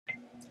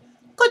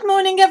Good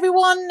morning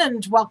everyone,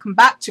 and welcome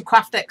back to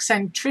Craft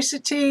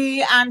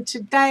Eccentricity, and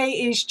today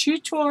is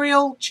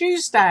Tutorial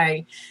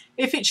Tuesday.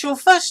 If it's your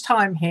first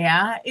time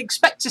here,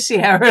 expect to see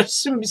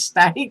errors and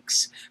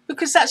mistakes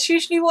because that's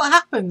usually what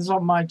happens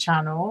on my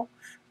channel.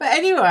 But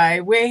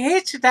anyway, we're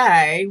here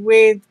today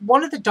with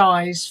one of the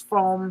dies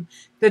from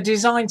the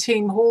design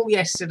team haul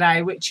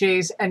yesterday, which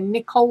is a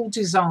Nicole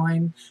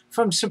design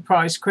from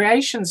Surprise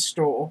Creation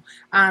Store,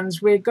 and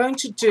we're going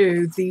to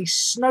do the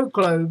snow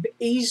globe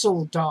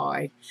easel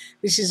die.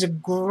 This is a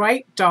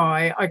great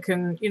die. I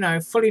can,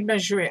 fully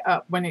measure it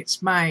up when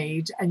it's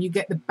made, and you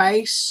get the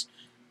base,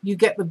 you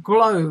get the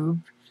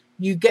globe,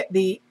 you get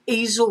the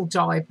easel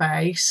die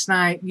base.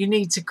 Now you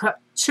need to cut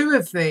two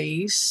of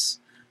these.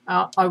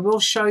 I will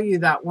show you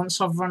that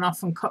once I've run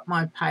off and cut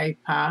my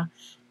paper.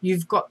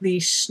 You've got the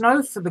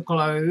snow for the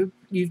globe.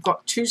 You've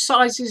got two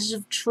sizes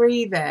of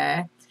tree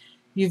there.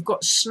 You've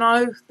got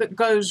snow that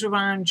goes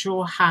around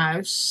your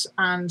house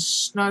and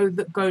snow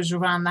that goes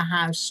around the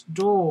house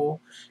door.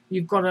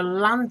 You've got a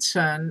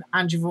lantern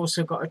and you've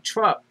also got a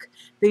truck.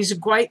 These are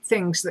great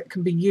things that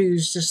can be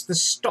used as the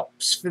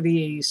stops for the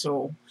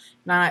easel.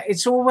 Now,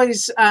 it's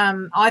always,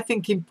 I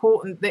think,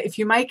 important that if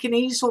you make an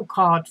easel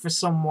card for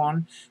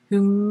someone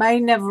who may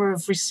never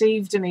have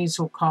received an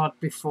easel card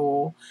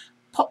before,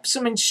 pop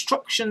some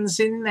instructions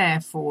in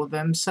there for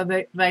them so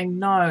that they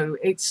know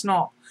it's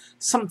not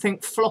something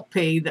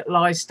floppy that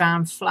lies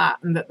down flat,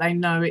 and that they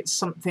know it's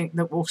something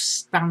that will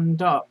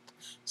stand up.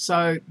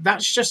 So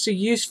that's just a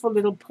useful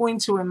little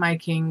pointer we're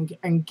making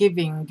and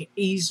giving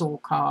easel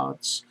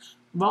cards.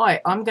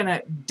 Right, I'm going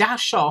to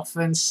dash off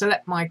and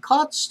select my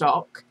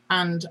cardstock,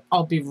 and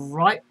I'll be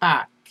right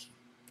back.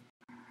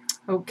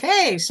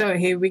 Okay, so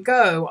here we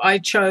go. I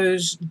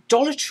chose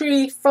Dollar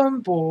Tree foam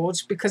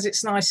boards because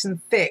it's nice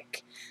and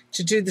thick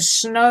to do the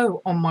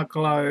snow on my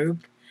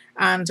globe,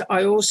 and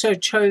I also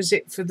chose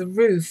it for the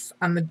roof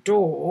and the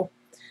door.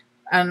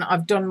 And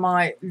I've done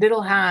my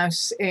little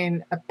house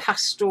in a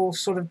pastel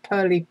sort of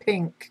pearly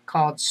pink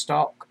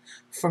cardstock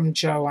from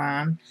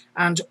Joanne,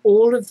 and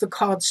all of the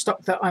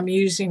cardstock that I'm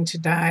using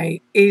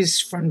today is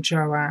from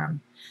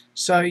Joanne.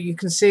 So you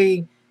can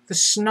see the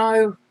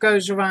snow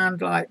goes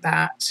around like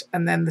that,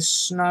 and then the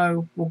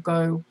snow will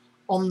go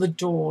on the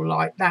door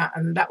like that,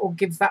 and that will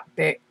give that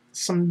bit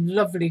some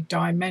lovely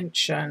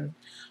dimension.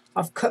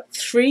 I've cut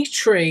 3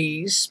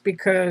 trees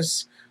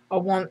because I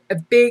want a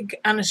big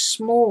and a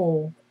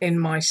small in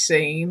my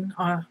scene.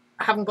 I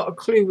haven't got a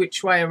clue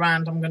which way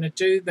around I'm going to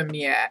do them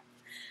yet.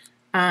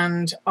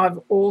 And I've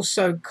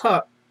also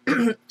cut,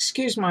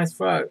 excuse my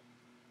throat,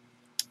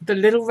 the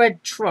little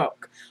red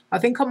truck. I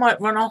think I might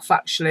run off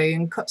actually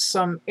and cut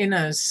some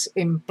inners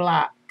in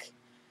black.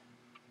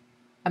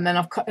 And then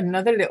I've cut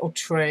another little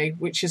tree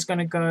which is going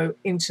to go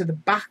into the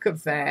back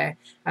of there,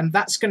 and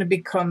that's going to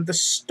become the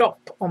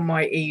stop on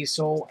my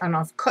easel. And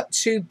I've cut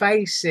 2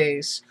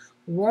 bases,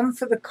 one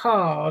for the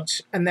card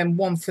and then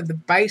one for the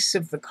base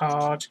of the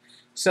card,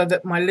 so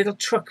that my little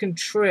truck and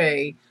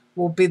tree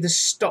will be the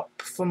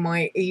stop for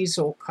my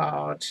easel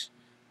card.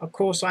 Of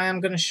course, I am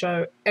going to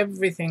show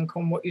everything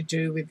on what you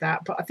do with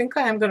that, but I think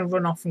I am going to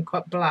run off and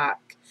cut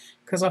black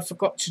because I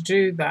forgot to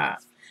do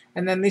that.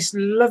 And then this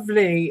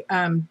lovely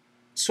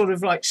sort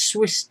of like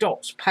Swiss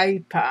dots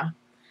paper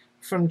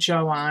from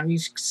Joanne. You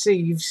can see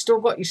you've still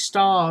got your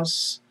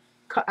stars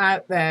cut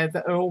out there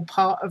that are all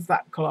part of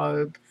that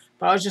globe,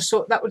 but I just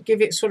thought that would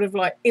give it sort of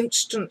like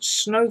instant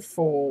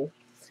snowfall.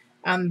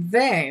 And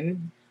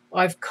then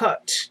I've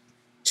cut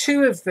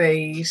 2 of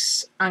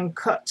these and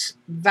cut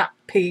that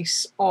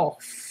piece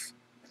off.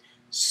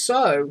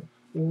 So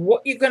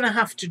what you're going to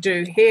have to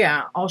do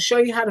here, I'll show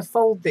you how to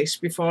fold this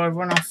before I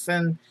run off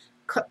and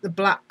cut the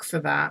black for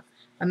that.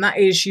 And that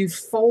is, you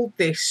fold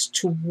this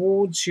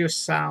towards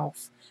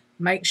yourself.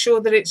 Make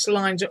sure that it's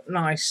lined up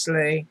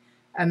nicely,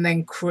 and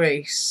then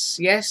crease.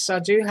 Yes, I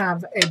do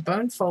have a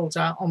bone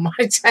folder on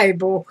my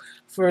table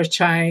for a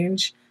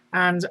change,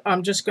 and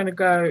I'm just going to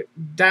go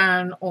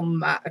down on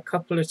that a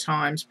couple of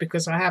times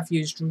because I have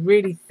used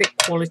really thick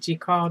quality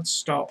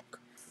cardstock.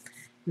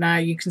 Now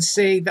you can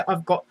see that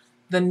I've got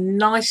the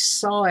nice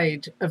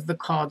side of the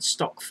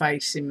cardstock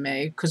facing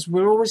me, because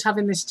we're always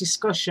having this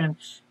discussion.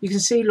 You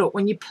can see, look,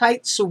 when your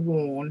plates are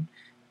worn,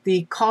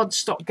 the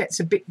cardstock gets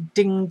a bit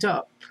dinged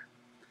up.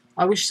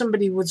 I wish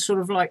somebody would sort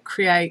of like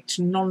create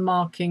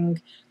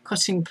non-marking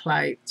cutting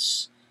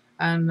plates.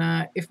 And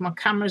if my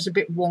camera's a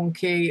bit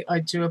wonky, I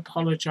do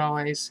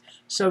apologise.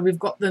 So we've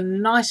got the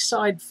nice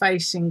side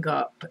facing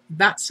up.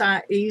 That's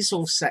our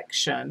easel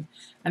section.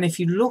 And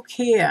if you look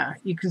here,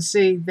 you can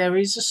see there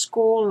is a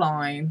score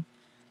line,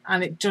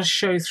 and it does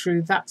show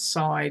through that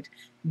side.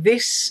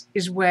 This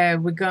is where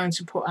we're going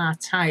to put our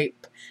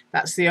tape.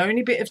 That's the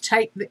only bit of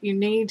tape that you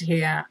need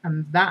here,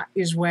 and that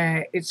is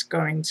where it's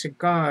going to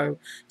go.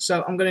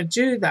 So I'm going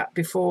to do that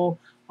before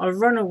I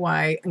run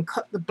away and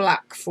cut the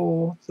black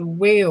for the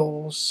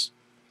wheels.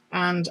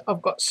 And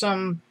I've got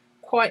some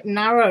quite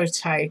narrow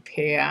tape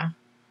here,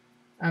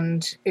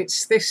 and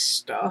it's this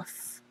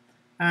stuff,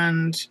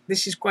 and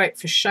this is great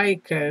for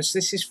shakers.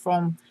 This is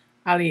from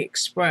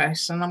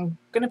Aliexpress, and I'm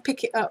going to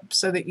pick it up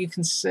so that you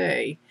can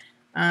see.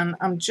 And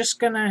I'm just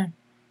going to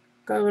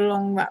go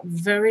along that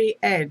very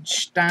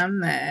edge down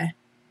there.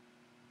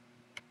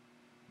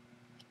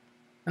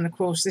 And of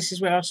course this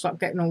is where I start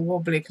getting all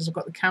wobbly because I've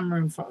got the camera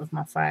in front of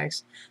my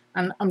face.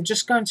 And I'm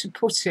just going to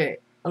put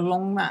it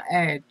along that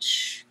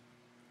edge.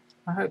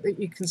 I hope that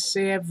you can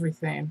see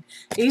everything.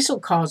 Easel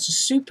cards are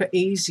super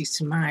easy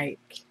to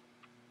make.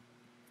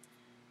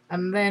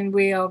 And then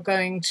we are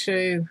going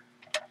to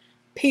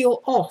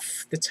peel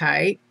off the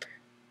tape,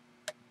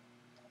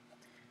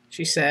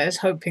 she says,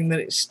 hoping that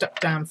it's stuck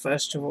down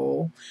first of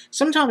all.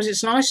 Sometimes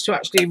it's nice to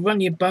actually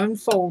run your bone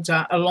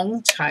folder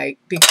along tape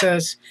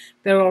because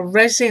there are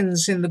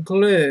resins in the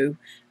glue,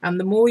 and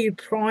the more you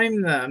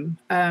prime them,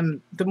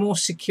 the more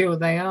secure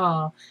they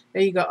are.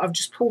 There you go. I've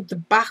just pulled the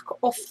back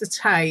off the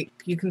tape.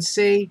 You can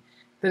see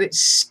that it's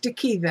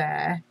sticky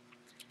there.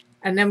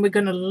 And then we're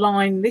going to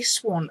line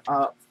this one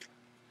up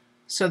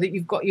so that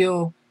you've got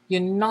your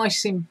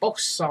nice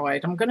embossed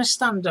side. I'm going to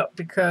stand up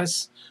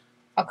because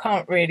I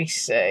can't really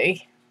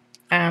see.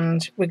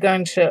 And we're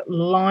going to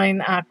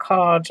line our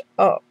card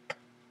up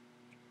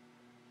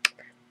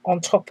on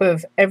top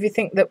of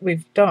everything that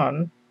we've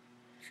done.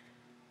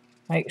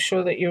 Make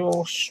sure that you're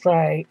all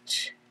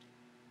straight.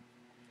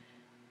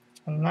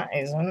 And that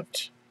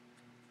isn't.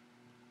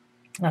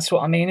 That's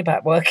what I mean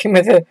about working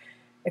with a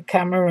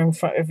camera in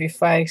front of your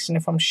face. And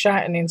if I'm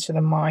shouting into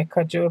the mic,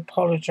 I do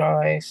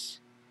apologise.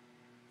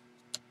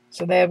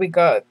 So there we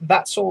go.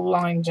 That's all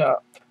lined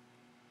up.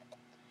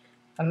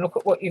 And look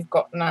at what you've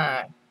got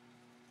now.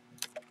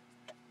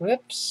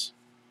 Whoops.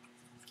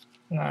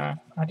 No,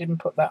 I didn't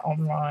put that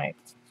on right.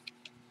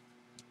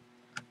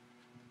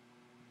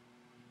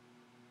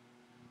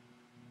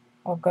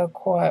 I'll go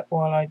quiet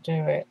while I do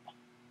it.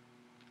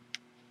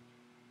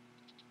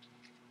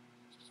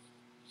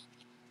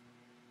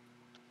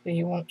 So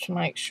you want to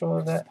make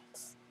sure that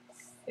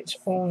it's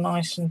all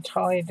nice and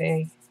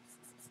tidy.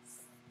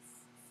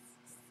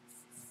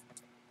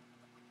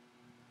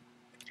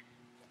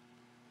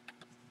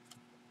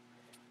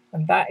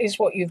 And that is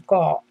what you've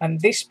got.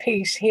 And this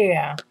piece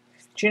here,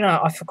 do you know,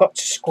 I forgot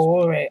to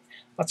score it.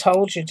 I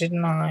told you,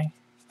 didn't I?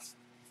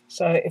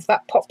 So if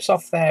that pops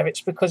off there,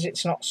 it's because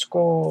it's not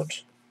scored.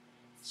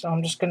 So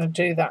I'm just going to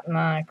do that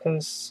now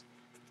because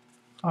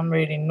I'm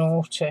really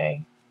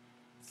naughty.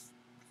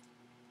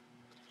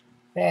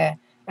 There.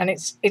 And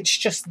it's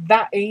just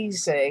that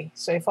easy.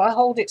 So if I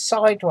hold it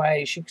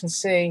sideways, you can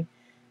see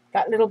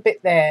that little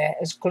bit there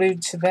is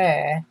glued to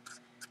there.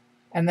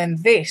 And then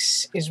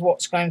this is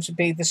what's going to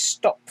be the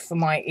stop for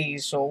my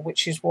easel,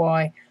 which is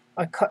why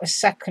I cut a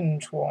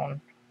second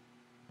one.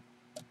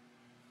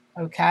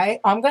 Okay,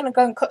 I'm going to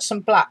go and cut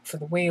some black for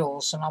the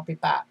wheels and I'll be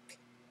back.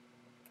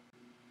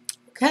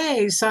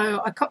 Okay,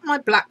 so I cut my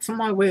black for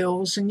my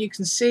wheels and you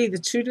can see the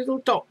two little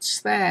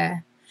dots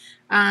there.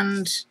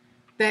 And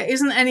there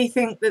isn't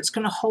anything that's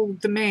going to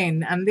hold them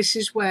in. And this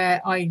is where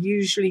I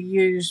usually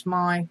use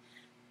my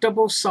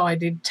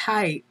double-sided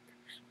tape.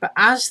 But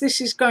as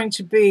this is going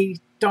to be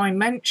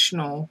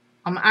dimensional,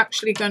 I'm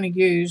actually going to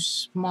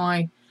use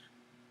my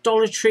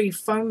Dollar Tree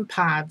foam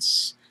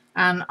pads,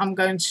 and I'm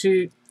going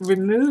to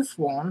remove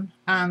one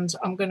and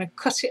I'm going to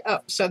cut it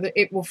up so that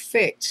it will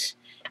fit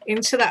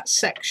into that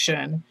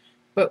section,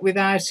 but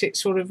without it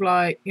sort of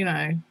like, you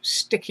know,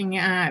 sticking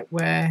out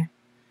where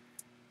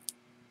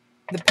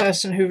the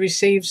person who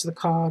receives the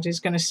card is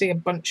going to see a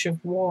bunch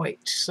of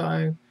white.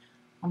 So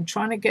I'm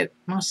trying to get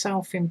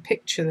myself in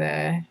picture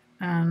there,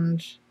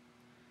 and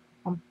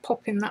I'm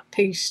popping that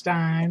piece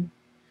down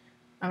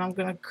and I'm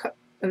going to cut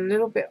a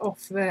little bit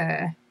off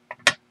there,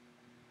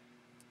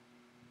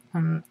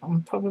 and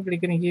I'm probably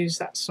going to use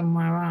that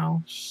somewhere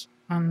else.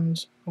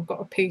 And I've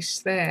got a piece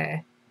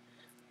there.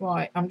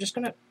 Right, I'm just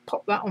going to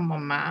pop that on my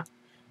mat,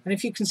 and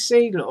if you can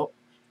see, look,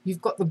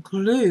 you've got the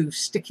glue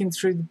sticking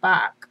through the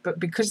back, but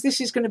because this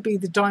is going to be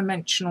the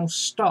dimensional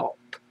stop,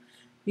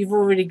 you've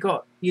already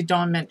got your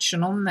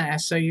dimension on there,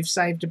 so you've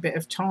saved a bit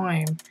of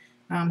time.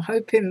 I'm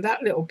hoping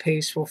that little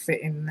piece will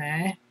fit in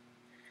there.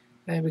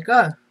 There we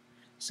go.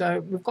 So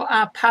we've got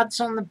our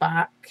pads on the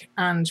back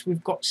and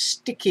we've got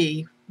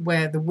sticky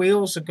where the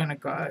wheels are going to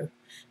go.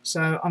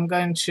 So I'm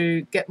going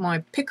to get my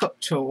pickup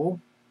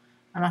tool,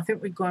 and I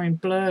think we're going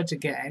blurred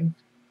again.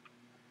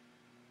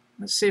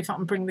 Let's see if I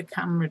can bring the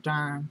camera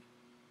down.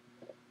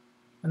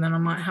 And then I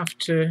might have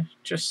to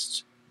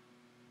just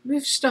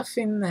move stuff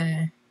in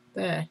there.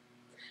 There.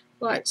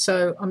 Right,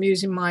 so I'm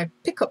using my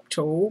pickup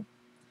tool,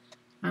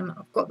 and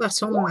I've got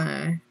that on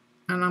there,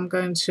 and I'm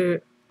going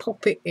to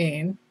pop it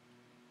in,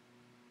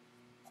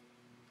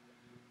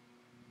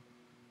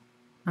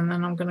 and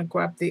then I'm going to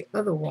grab the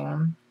other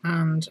one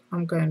and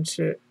I'm going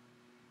to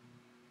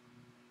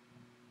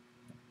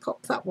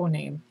pop that one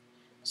in.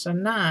 So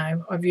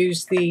now I've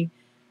used the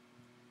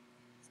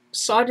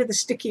side of the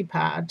sticky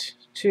pad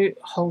to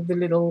hold the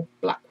little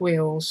black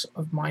wheels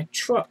of my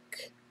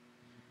truck.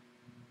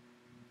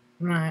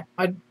 Right,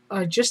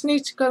 I just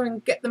need to go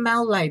and get the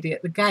mail lady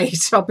at the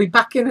gate. I'll be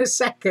back in a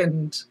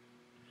second.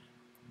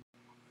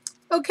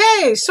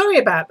 Okay, sorry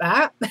about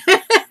that.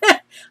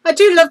 I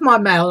do love my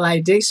mail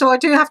lady, so I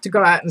do have to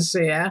go out and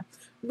see her.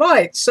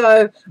 Right,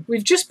 so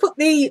we've just put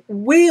the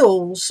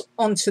wheels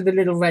onto the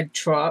little red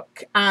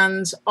truck,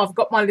 and I've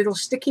got my little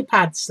sticky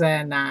pads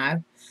there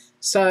now.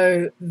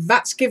 So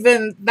that's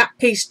given that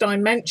piece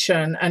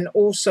dimension and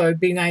also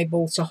been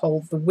able to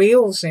hold the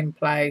wheels in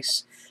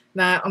place.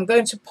 Now I'm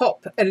going to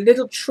pop a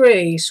little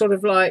tree, sort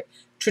of like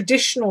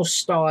traditional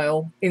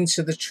style,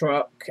 into the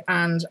truck,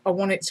 and I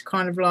want it to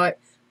kind of like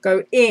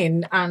go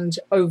in and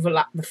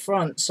overlap the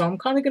front. So I'm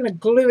kind of going to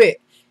glue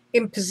it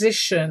in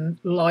position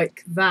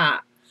like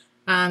that,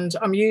 and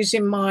I'm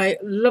using my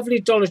lovely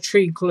Dollar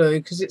Tree glue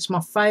because it's my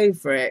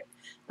favourite,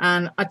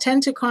 and I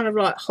tend to kind of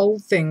like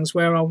hold things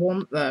where I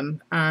want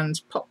them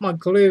and pop my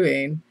glue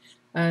in,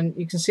 and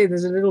you can see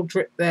there's a little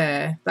drip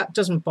there. That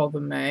doesn't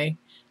bother me.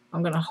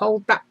 I'm going to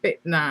hold that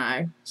bit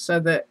now so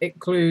that it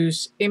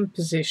glues in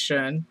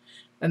position,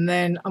 and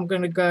then I'm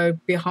going to go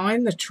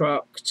behind the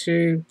truck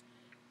to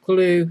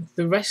glue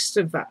the rest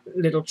of that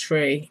little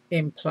tree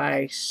in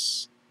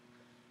place.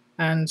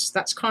 And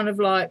that's kind of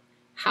like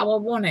how I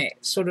want it,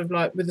 sort of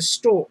like with a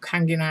stalk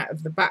hanging out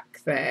of the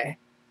back there.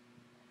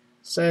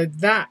 So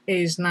that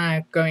is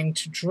now going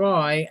to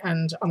dry,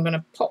 and I'm going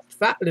to pop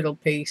that little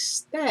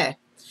piece there.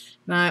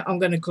 Now I'm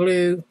going to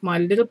glue my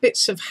little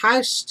bits of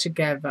house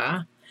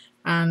together,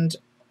 and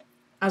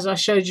as I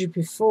showed you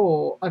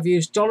before, I've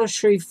used Dollar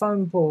Tree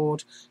foam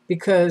board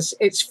because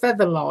it's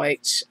feather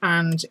light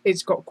and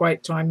it's got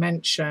great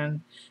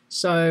dimension.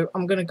 So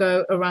I'm going to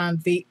go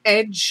around the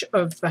edge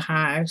of the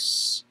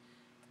house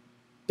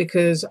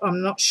because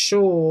I'm not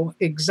sure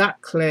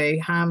exactly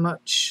how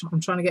much.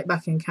 I'm trying to get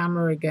back in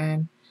camera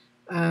again.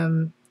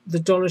 The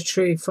Dollar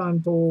Tree foam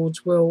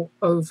boards will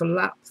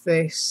overlap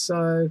this,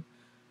 so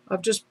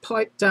I've just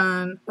piped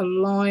down a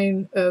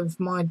line of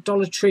my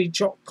Dollar Tree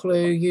Jock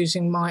glue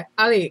using my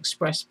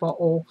Aliexpress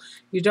bottle.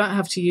 You don't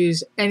have to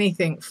use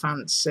anything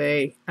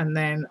fancy, and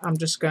then I'm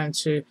just going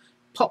to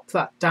pop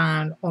that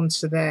down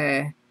onto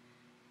there.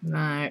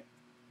 Now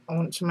I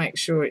want to make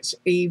sure it's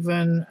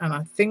even, and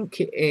I think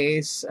it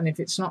is, and if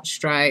it's not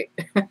straight,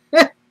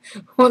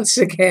 once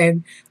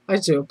again, I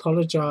do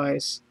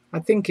apologise. I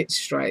think it's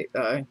straight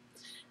though.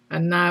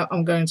 And now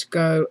I'm going to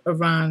go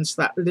around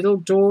that little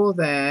door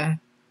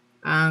there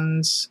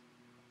and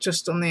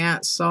just on the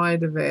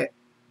outside of it,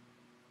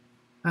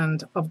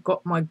 and I've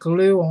got my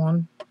glue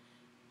on,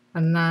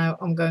 and now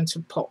I'm going to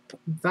pop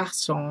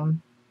that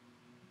on,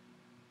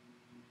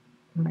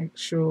 make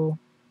sure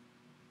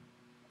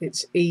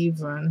it's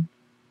even.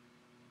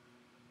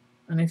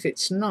 And if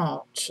it's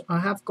not, I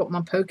have got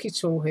my pokey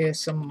tool here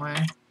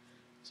somewhere,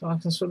 so I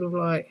can sort of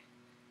like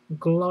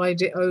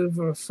glide it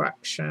over a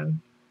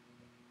fraction.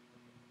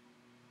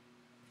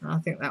 I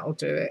think that'll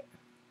do it.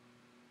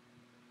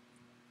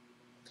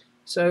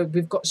 So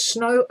we've got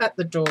snow at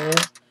the door,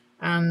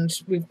 and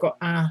we've got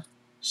our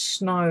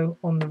snow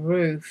on the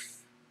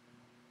roof.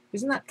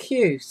 Isn't that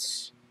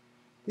cute?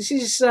 This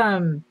is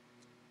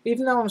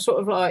even though I'm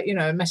sort of like, you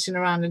know, messing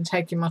around and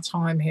taking my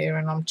time here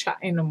and I'm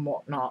chatting and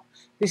whatnot,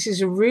 this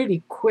is a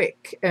really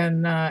quick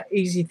and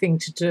easy thing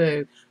to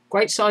do.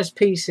 Great sized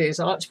pieces.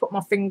 I like to put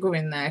my finger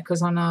in there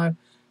because I know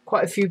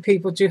quite a few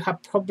people do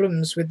have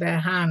problems with their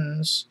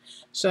hands.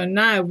 So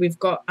now we've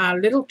got our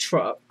little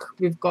truck,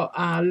 we've got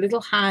our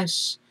little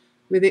house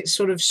with its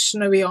sort of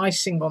snowy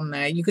icing on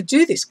there. You could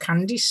do this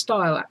candy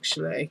style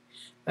actually,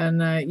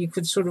 and you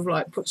could sort of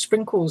like put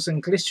sprinkles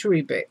and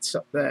glittery bits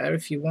up there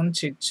if you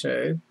wanted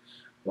to.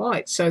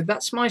 Right, so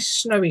that's my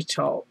snowy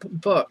top,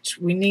 but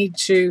we need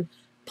to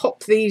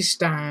pop these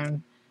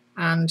down,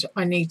 and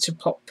I need to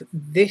pop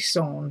this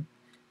on.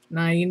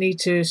 Now you need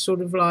to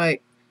sort of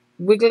like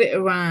wiggle it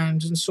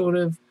around and sort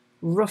of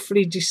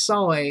roughly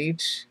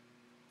decide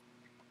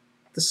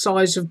the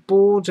size of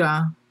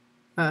border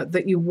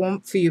that you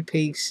want for your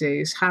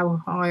pieces,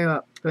 how high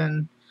up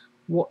and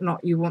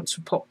whatnot you want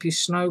to pop your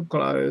snow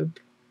globe.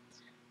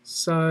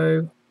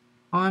 So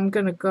I'm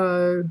going to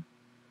go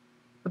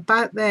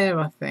about there,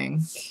 I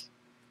think,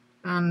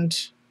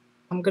 and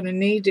I'm going to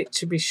need it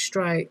to be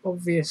straight,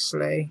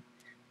 obviously,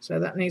 so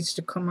that needs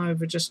to come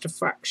over just a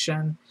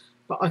fraction,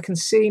 but I can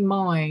see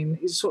mine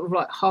is sort of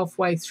like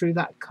halfway through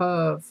that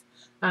curve,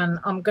 and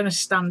I'm going to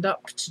stand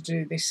up to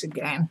do this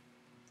again,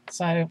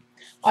 so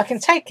I can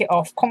take it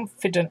off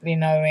confidently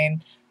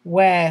knowing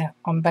where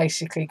I'm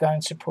basically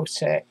going to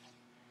put it.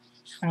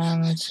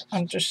 And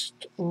I'm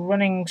just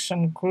running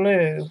some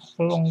glue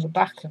along the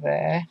back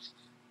there.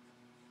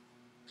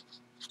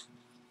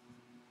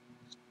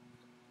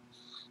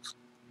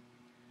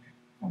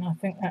 And I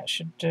think that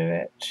should do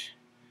it.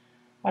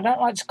 I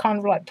don't like to kind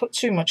of like put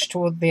too much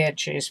toward the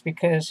edges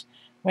because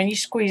when you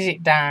squeeze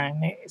it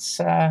down, it's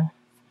well,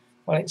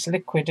 it's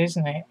liquid,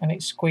 isn't it? And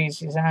it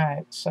squeezes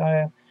out.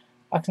 So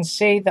I can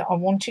see that I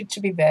want it to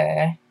be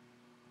there,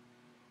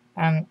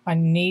 and I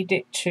need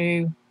it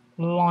to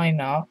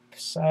line up.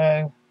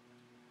 So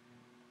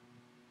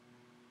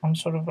I'm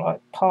sort of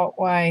like part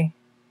way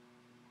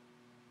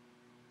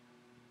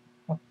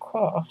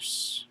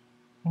across.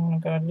 I'm going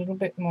to go a little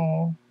bit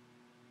more.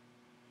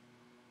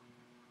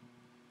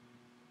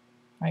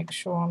 Make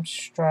sure I'm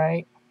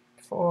straight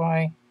before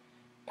I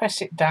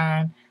press it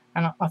down,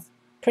 and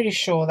pretty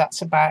sure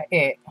that's about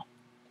it.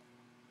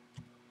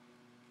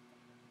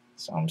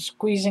 So I'm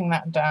squeezing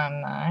that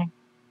down now.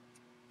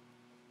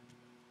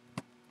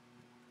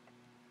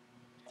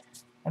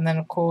 And then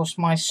of course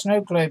my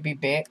snow globey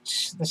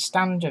bit, the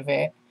stand of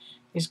it,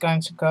 is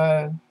going to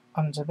go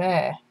under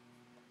there.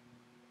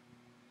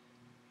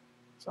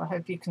 So I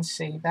hope you can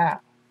see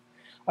that.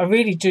 I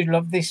really do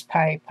love this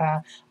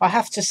paper. I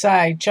have to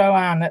say,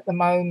 Joanne at the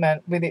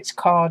moment with its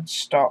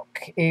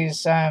cardstock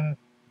is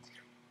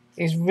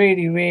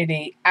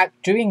really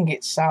outdoing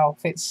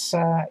itself. It's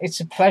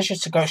a pleasure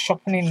to go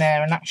shopping in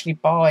there and actually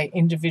buy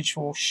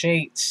individual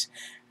sheets,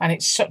 and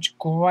it's such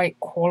great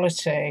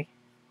quality.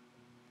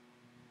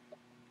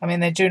 I mean,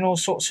 they're doing all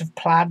sorts of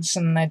plaids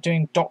and they're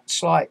doing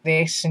dots like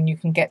this, and you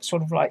can get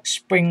sort of like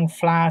spring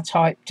flower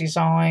type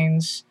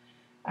designs,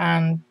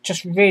 and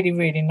just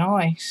really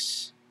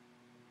nice.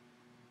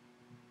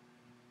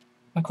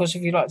 Of course,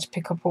 if you like to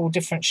pick up all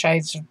different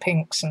shades of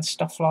pinks and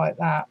stuff like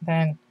that,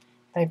 then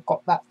they've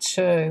got that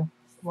too.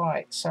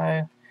 Right,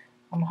 so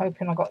I'm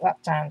hoping I got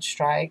that down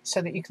straight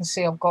so that you can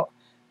see I've got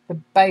the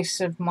base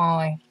of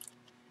my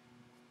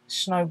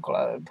snow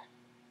globe.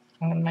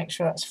 I'm going to make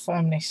sure that's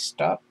firmly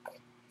stuck.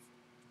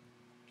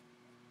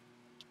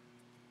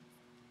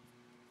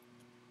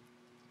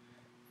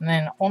 And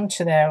then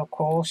onto there, of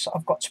course,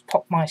 I've got to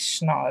pop my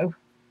snow.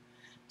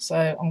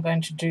 So I'm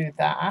going to do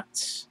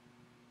that.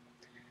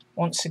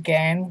 Once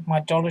again, my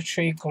Dollar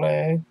Tree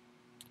glue.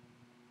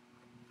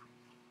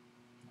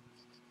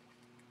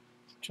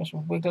 Just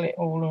wiggle it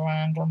all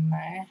around on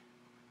there.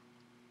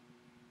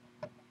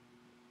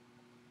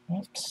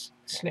 Oops,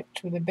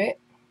 slipped with a bit.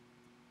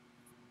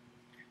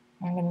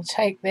 I'm going to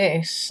take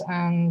this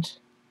and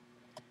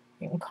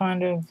you can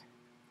kind of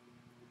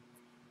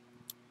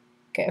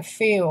get a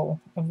feel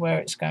of where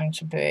it's going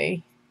to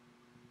be.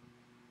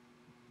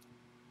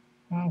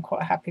 I'm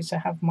quite happy to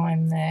have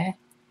mine there.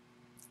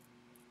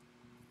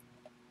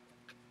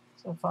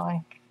 So if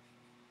I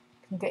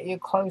can get you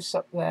close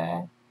up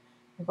there,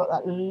 we've got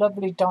that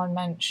lovely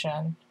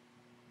dimension.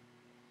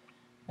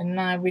 And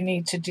now we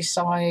need to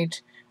decide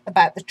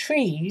about the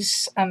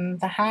trees and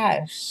the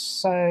house.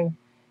 So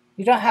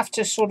you don't have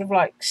to sort of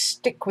like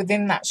stick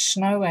within that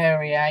snow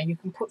area. You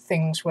can put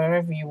things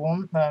wherever you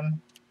want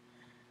them.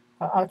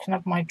 I can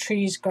have my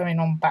trees going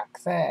on back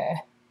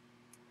there,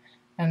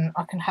 and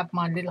I can have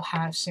my little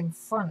house in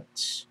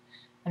front.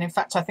 And in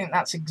fact, I think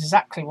that's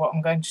exactly what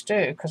I'm going to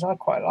do, because I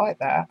quite like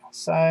that.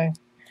 So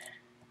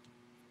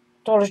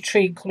Dollar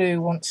Tree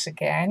glue once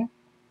again.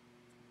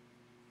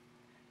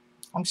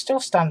 I'm still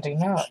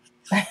standing up.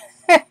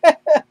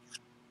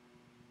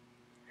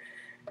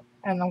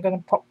 And I'm going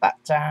to pop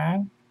that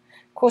down.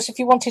 Of course, if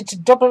you wanted to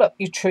double up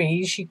your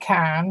trees, you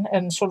can,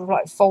 and sort of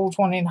like fold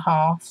one in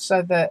half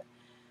so that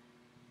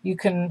you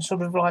can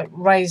sort of like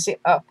raise it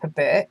up a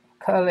bit,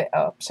 curl it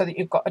up so that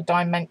you've got a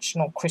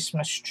dimensional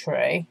Christmas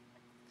tree.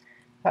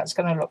 That's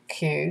going to look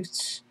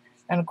cute.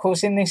 And of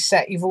course, in this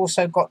set, you've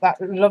also got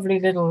that lovely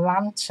little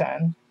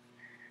lantern.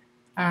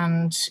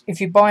 And if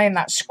you're buying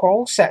that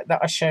scroll set that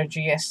I showed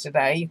you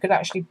yesterday, you could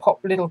actually pop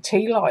little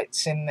tea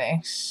lights in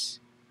this.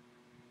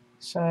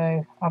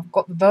 So I've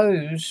got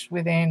those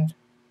within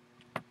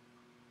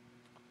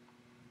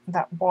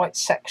that white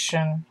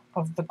section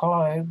of the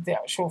globe, the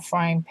actual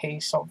frame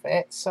piece of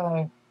it.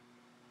 So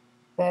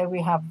there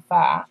we have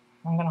that.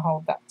 I'm going to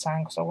hold that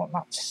down because I want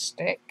that to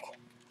stick.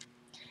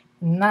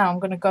 Now I'm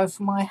going to go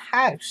for my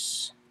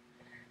house.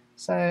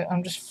 So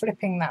I'm just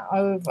flipping that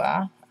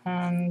over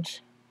and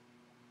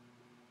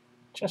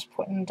just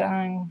putting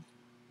down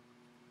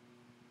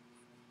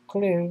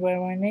glue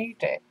where I need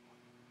it.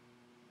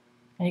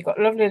 And you've got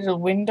lovely little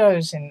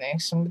windows in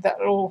this, and with that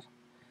little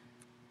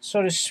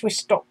sort of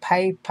Swiss dot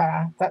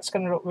paper, that's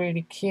going to look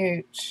really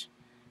cute.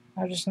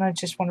 I just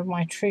noticed one of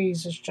my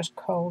trees has just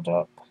curled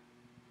up,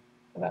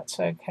 but that's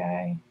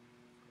okay.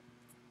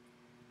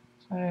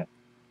 So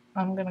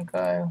I'm going to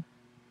go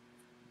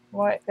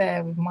right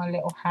there with my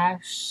little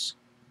house.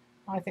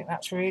 I think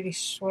that's really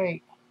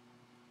sweet.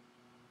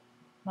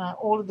 Now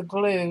all of the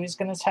glue is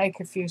going to take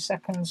a few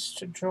seconds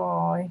to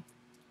dry,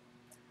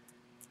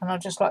 and I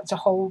just like to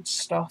hold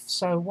stuff,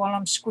 so while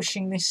I'm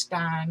squishing this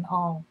down,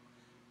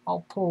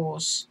 I'll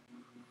pause.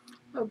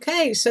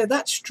 Okay, so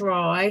that's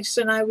dry,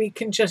 so now we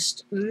can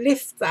just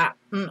lift that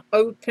and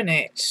open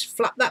it,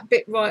 flap that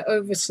bit right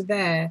over to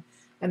there,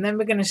 and then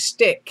we're going to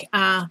stick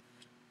our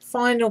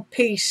final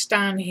piece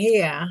down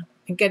here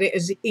and get it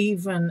as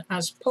even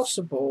as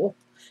possible.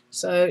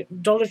 So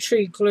Dollar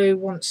Tree glue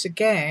once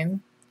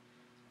again.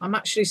 I'm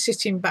actually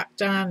sitting back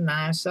down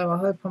now, so I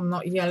hope I'm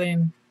not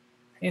yelling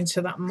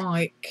into that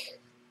mic.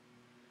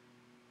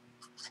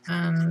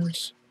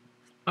 And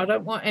I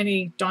don't want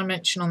any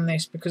dimension on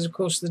this because, of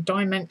course, the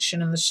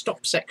dimension and the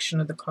stop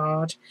section of the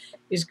card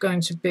is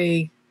going to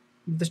be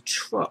the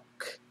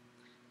truck.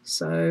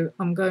 So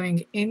I'm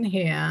going in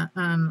here,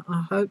 and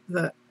I hope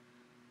that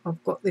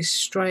I've got this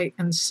straight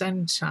and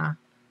centre.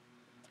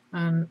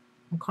 And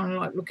I'm kind of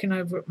like looking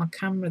over at my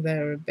camera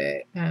there a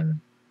bit and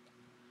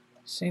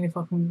seeing if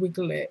I can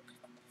wiggle it.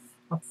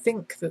 I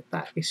think that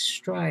that is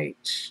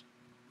straight.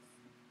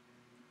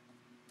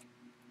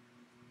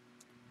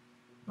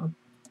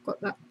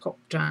 got that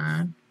popped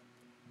down.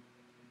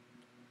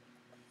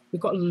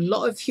 We've got a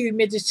lot of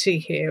humidity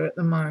here at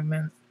the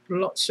moment,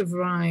 lots of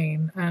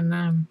rain,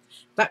 and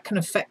that can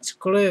affect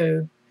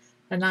glue.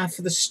 And now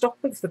for the stop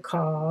of the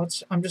card,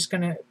 I'm just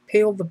going to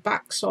peel the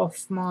backs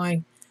off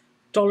my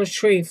Dollar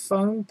Tree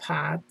foam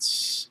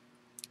pads,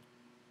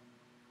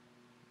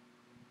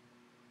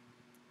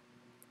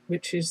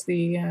 which is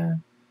the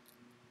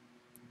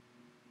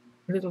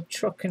little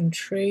truck and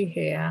tree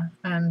here.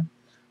 And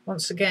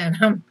once again,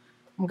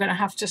 I'm going to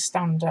have to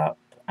stand up,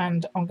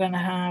 and I'm going to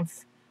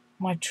have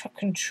my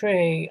truck and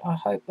tree. I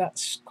hope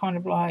that's kind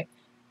of like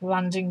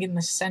landing in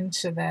the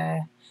center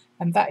there,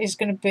 and that is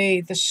going to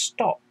be the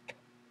stop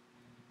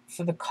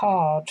for the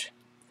card,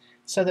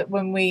 so that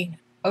when we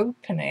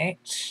open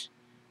it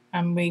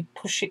and we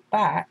push it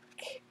back,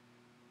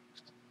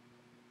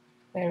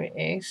 there it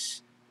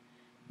is,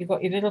 you've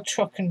got your little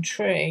truck and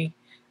tree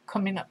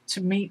coming up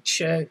to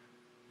meet you.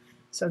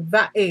 So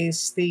that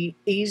is the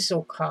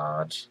easel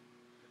card,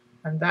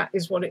 and that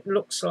is what it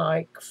looks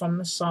like from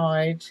the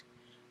side.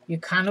 You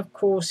can, of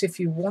course, if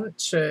you want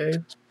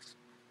to,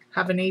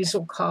 have an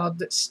easel card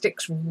that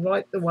sticks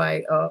right the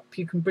way up.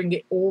 You can bring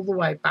it all the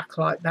way back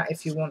like that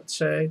if you want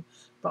to,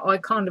 but I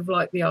kind of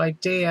like the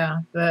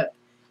idea that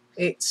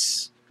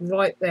it's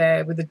right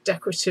there with a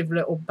decorative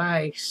little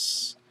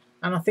base.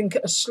 And I think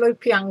at a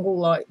slopey angle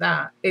like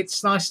that,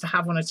 it's nice to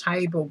have on a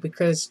table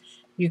because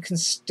you can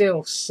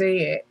still see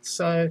it.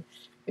 So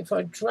if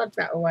I drag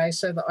that away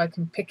so that I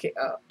can pick it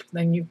up,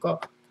 then you've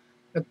got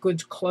a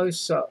good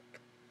close-up.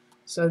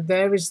 So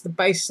there is the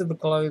base of the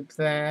globe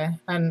there.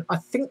 And I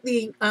think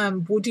the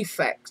wood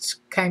effect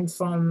came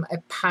from a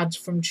pad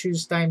from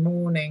Tuesday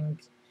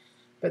morning.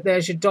 But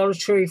there's your Dollar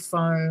Tree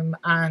foam,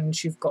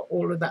 and you've got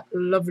all of that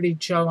lovely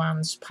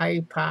Joann's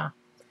paper.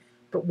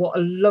 But what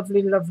a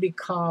lovely, lovely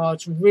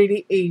card.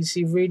 Really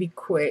easy, really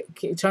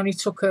quick. It only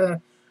took a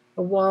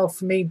while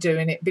for me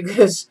doing it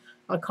because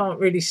I can't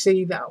really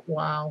see that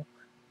well.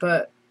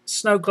 But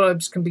snow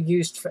globes can be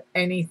used for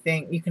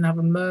anything. You can have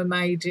a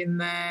mermaid in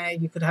there.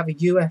 You could have a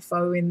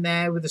UFO in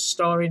there with a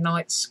starry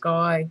night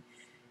sky.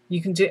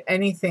 You can do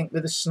anything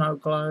with a snow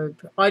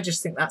globe. I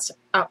just think that's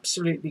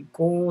absolutely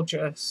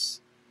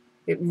gorgeous.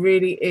 It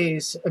really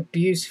is a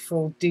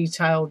beautiful,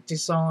 detailed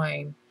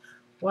design.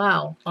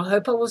 Wow, I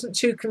hope I wasn't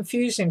too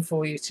confusing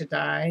for you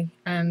today,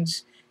 and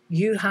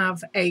you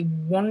have a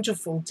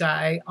wonderful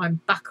day.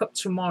 I'm back up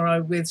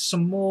tomorrow with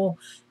some more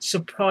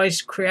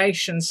surprise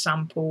creation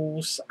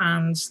samples,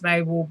 and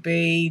they will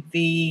be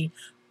the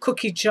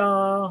cookie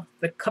jar,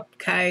 the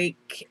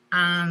cupcake,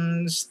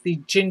 and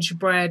the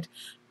gingerbread,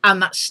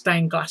 and that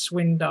stained glass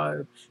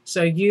window.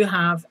 So you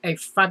have a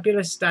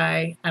fabulous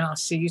day, and I'll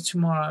see you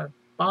tomorrow.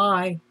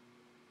 Bye.